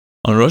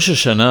On Rosh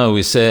Hashana,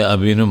 we say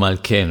Abinu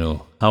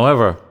Malkenu.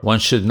 However, one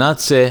should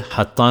not say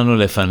Hatanu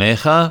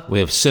lefanecha, we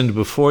have sinned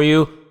before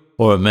you,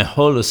 or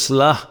Mehol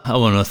uslah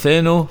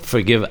avonothenu,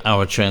 forgive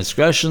our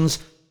transgressions,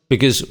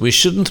 because we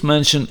shouldn't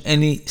mention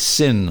any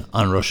sin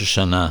on Rosh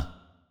Hashanah.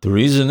 The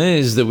reason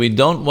is that we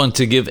don't want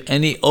to give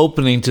any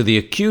opening to the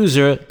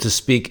accuser to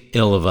speak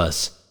ill of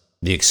us.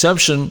 The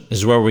exception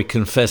is where we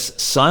confess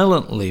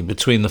silently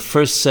between the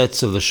first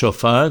sets of the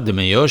shofar, the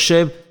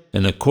Meyosheb,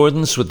 in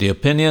accordance with the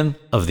opinion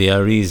of the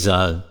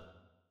Arizal.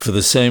 For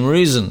the same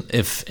reason,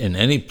 if in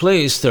any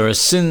place there are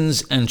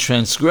sins and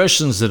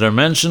transgressions that are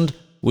mentioned,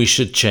 we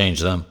should change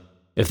them.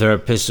 If there are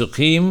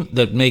pesukim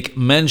that make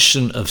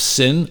mention of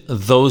sin,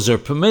 those are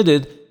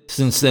permitted,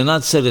 since they're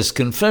not said as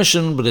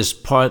confession, but as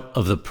part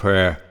of the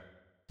prayer.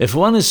 If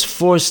one is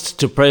forced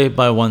to pray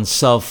by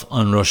oneself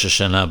on Rosh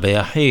Hashanah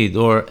B'Yahid,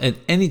 or at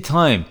any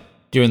time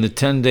during the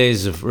 10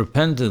 days of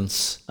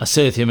repentance,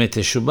 Aseret Yemei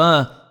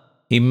Teshubah,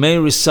 he may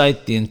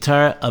recite the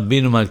entire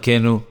Abinu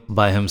Malkenu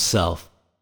by himself.